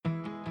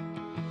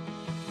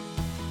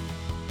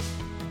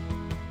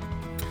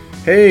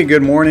Hey,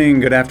 good morning,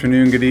 good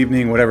afternoon, good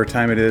evening, whatever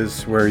time it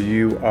is where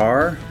you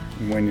are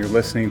when you're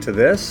listening to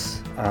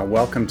this.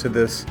 Welcome to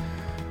this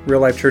Real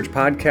Life Church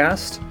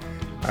podcast.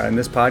 In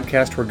this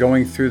podcast, we're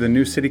going through the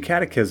New City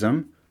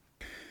Catechism.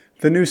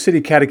 The New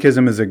City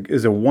Catechism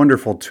is a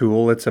wonderful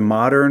tool. It's a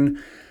modern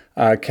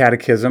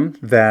catechism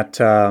that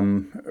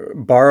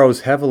borrows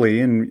heavily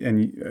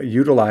and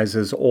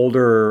utilizes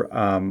older,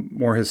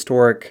 more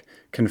historic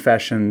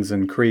confessions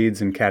and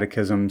creeds and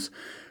catechisms,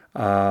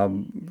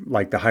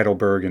 like the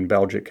Heidelberg and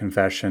Belgic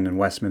Confession and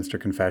Westminster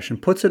Confession,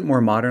 puts it in more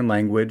modern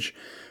language,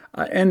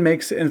 and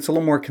it's a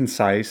little more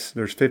concise.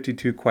 There's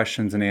 52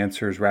 questions and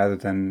answers rather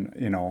than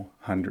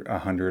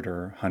 100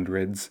 or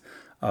hundreds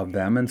of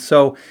them, and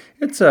so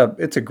it's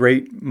a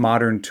great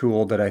modern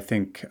tool that I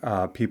think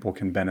people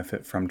can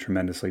benefit from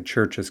tremendously.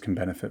 Churches can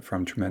benefit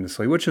from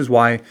tremendously, which is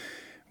why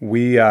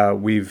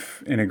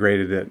we've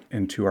integrated it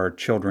into our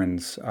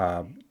children's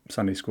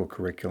Sunday school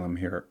curriculum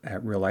here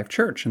at Real Life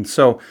Church. And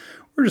so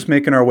we're just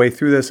making our way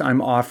through this. I'm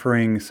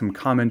offering some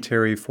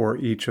commentary for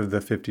each of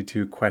the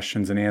 52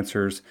 questions and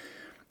answers.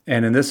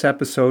 And in this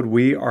episode,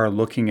 we are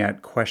looking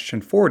at question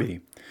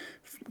 40.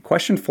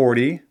 Question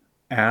 40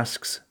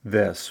 asks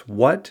this: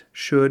 what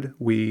should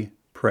we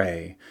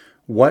pray?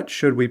 What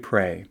should we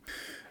pray?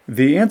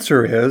 The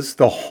answer is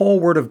the whole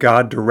Word of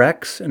God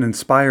directs and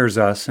inspires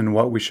us in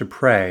what we should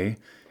pray,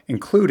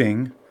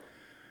 including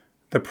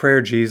the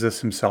prayer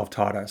Jesus himself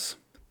taught us.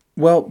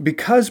 Well,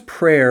 because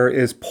prayer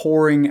is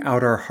pouring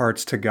out our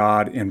hearts to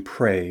God in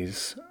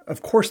praise,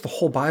 of course the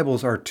whole Bible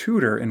is our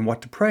tutor in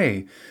what to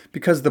pray,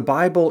 because the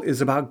Bible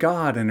is about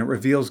God and it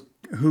reveals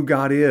who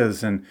God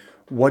is and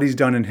what he's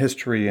done in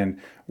history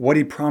and what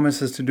he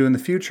promises to do in the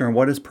future and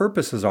what his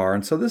purposes are.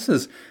 And so this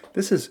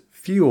is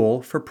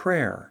fuel for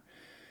prayer.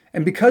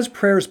 And because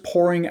prayer is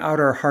pouring out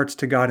our hearts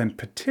to God in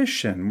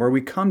petition, where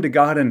we come to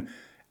God and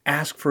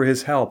ask for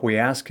his help, we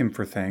ask him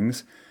for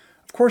things.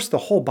 Of course, the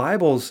whole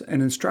Bible's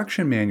an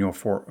instruction manual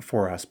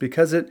for us,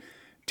 because it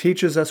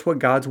teaches us what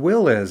God's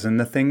will is and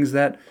the things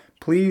that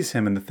please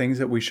him and the things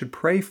that we should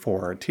pray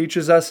for. It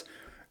teaches us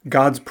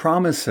God's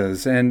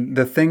promises and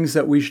the things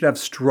that we should have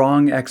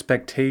strong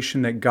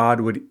expectation that God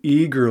would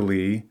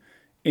eagerly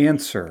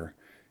answer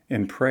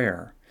in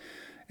prayer.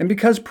 And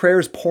because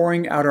prayer is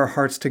pouring out our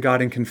hearts to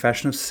God in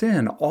confession of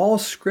sin, all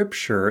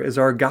Scripture is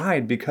our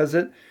guide because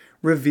it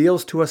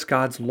reveals to us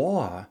God's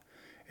law.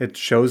 It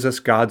shows us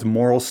God's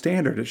moral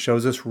standard. It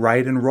shows us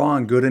right and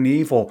wrong, good and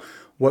evil,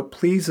 what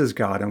pleases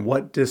God and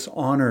what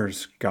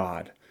dishonors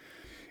God.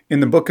 In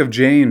the book of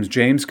James,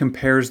 James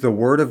compares the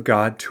Word of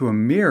God to a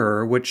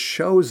mirror which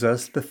shows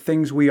us the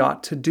things we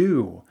ought to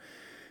do.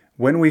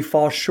 When we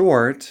fall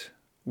short,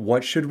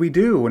 what should we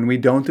do when we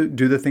don't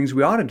do the things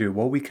we ought to do?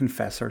 Well, we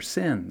confess our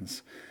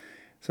sins.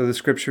 So the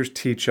Scriptures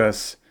teach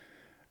us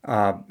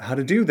how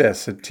to do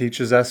this. It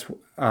teaches us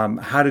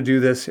how to do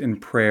this in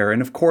prayer. And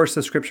of course,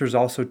 the Scriptures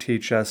also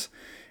teach us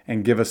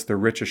and give us the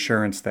rich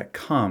assurance that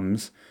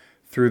comes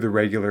through the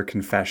regular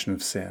confession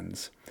of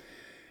sins.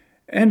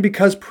 And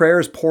because prayer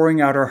is pouring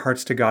out our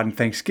hearts to God in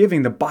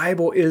thanksgiving, the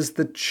Bible is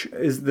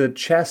the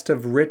chest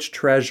of rich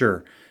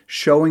treasure,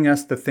 showing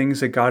us the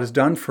things that God has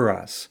done for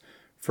us,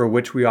 for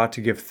which we ought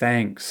to give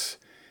thanks,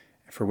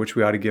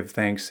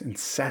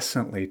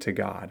 incessantly to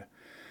God.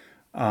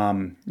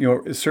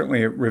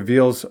 Certainly it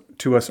reveals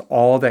to us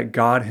all that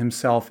God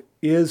himself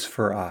is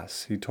for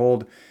us. He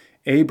told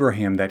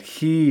Abraham that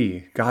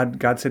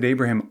God said to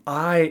Abraham,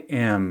 I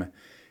am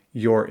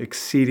your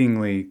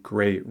exceedingly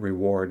great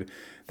reward.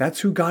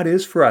 That's who God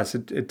is for us.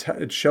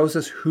 It shows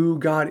us who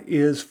God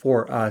is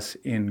for us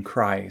in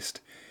Christ.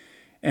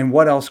 And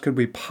what else could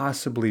we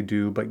possibly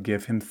do but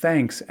give him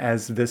thanks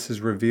as this is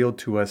revealed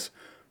to us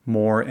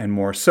more and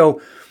more?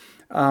 So,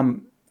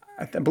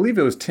 I believe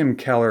it was Tim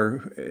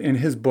Keller in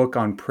his book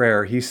on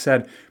prayer. He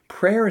said,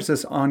 prayer is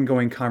this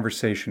ongoing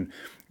conversation.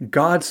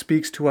 God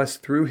speaks to us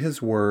through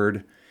his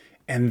word,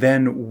 and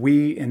then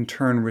we in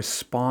turn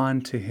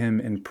respond to him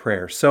in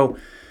prayer. So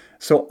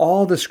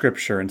all the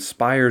Scripture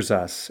inspires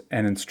us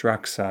and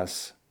instructs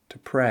us to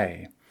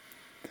pray.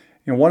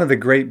 One of the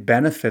great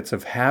benefits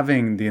of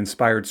having the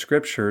inspired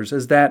Scriptures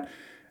is that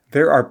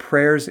there are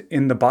prayers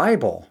in the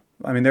Bible.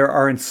 I mean, there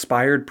are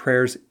inspired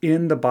prayers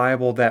in the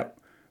Bible that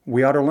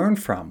we ought to learn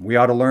from. We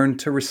ought to learn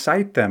to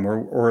recite them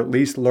or at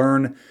least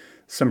learn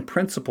some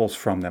principles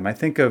from them. I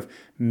think of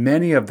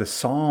many of the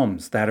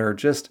Psalms that are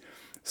just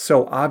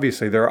so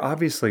they're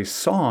obviously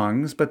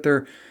songs, but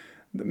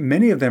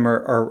many of them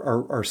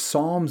are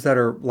Psalms that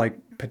are like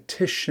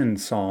petition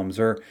Psalms,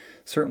 or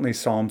certainly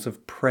Psalms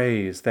of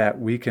praise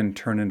that we can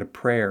turn into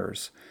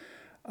prayers.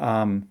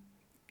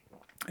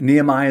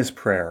 Nehemiah's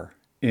prayer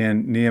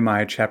in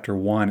Nehemiah chapter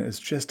 1 is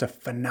just a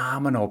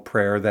phenomenal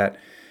prayer that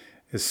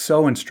is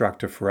so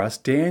instructive for us.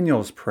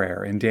 Daniel's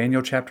prayer in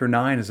Daniel chapter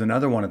 9 is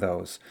another one of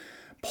those.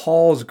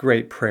 Paul's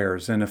great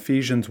prayers in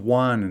Ephesians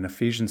 1 and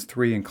Ephesians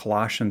 3 and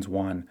Colossians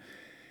 1,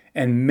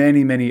 and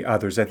many, many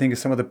others. I think of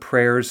some of the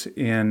prayers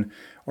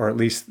or at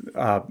least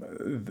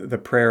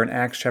the prayer in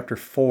Acts chapter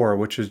 4,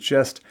 which is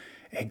just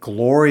a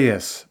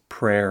glorious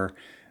prayer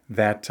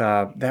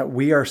that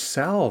we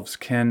ourselves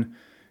can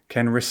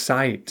can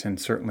recite and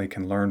certainly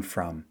can learn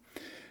from.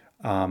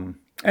 And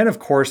of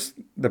course,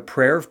 the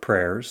prayer of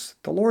prayers,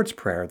 the Lord's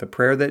Prayer, the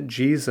prayer that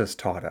Jesus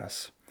taught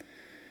us.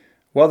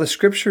 Well, the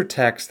scripture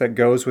text that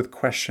goes with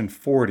question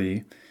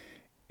 40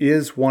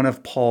 is one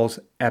of Paul's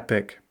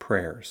epic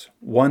prayers,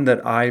 one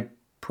that I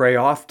pray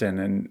often,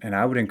 and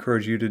I would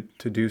encourage you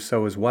to do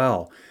so as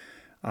well.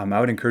 I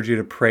would encourage you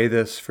to pray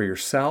this for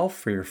yourself,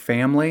 for your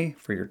family,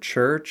 for your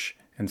church,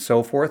 and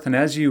so forth. And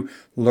as you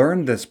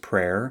learn this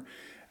prayer,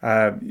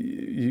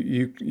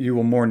 you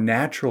will more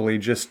naturally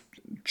just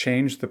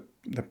change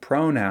the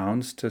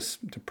pronouns to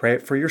pray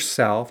it for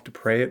yourself, to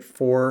pray it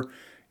for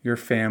your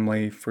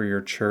family, for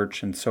your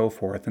church, and so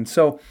forth. And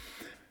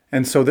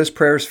so this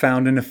prayer is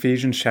found in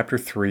Ephesians chapter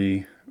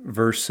 3,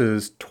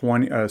 verses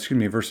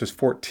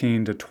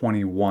 14 to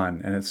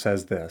 21, and it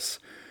says this: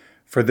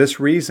 "For this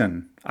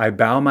reason I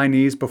bow my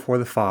knees before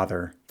the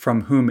Father,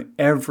 from whom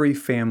every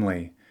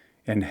family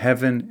in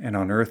heaven and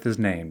on earth is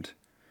named,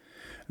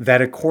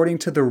 that according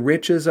to the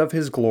riches of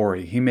his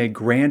glory he may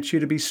grant you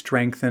to be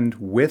strengthened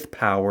with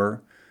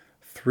power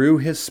through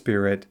his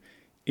Spirit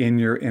in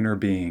your inner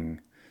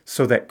being,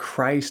 so that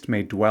Christ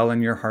may dwell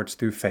in your hearts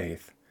through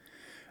faith,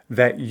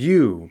 that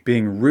you,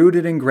 being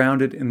rooted and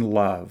grounded in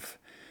love,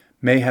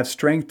 may have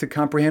strength to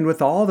comprehend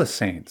with all the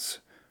saints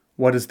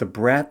what is the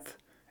breadth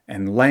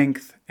and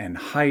length and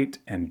height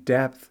and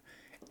depth,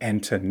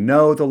 and to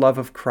know the love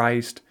of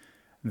Christ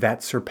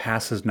that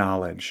surpasses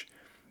knowledge,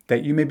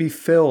 that you may be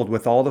filled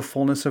with all the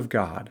fullness of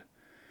God.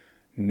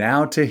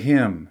 Now to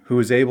him who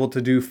is able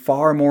to do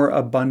far more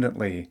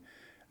abundantly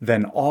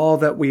than all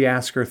that we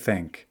ask or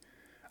think,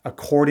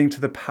 according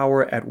to the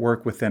power at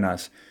work within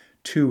us,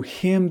 to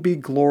him be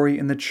glory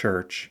in the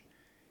church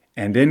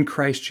and in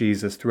Christ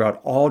Jesus throughout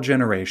all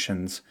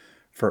generations,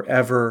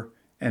 forever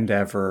and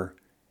ever.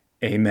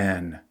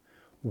 Amen."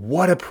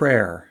 What a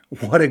prayer.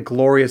 What a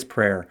glorious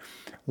prayer.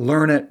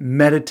 Learn it,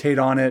 meditate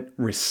on it,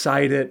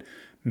 recite it,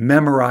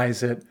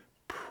 memorize it,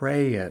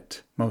 pray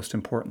it. Most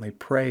importantly,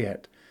 pray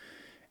it,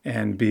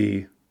 and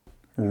be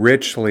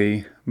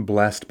richly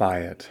blessed by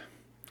it.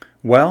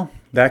 Well,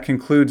 that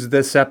concludes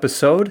this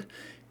episode.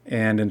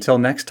 And until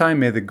next time,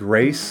 may the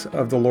grace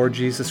of the Lord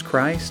Jesus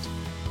Christ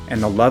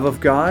and the love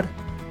of God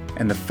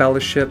and the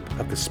fellowship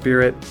of the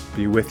Spirit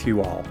be with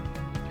you all.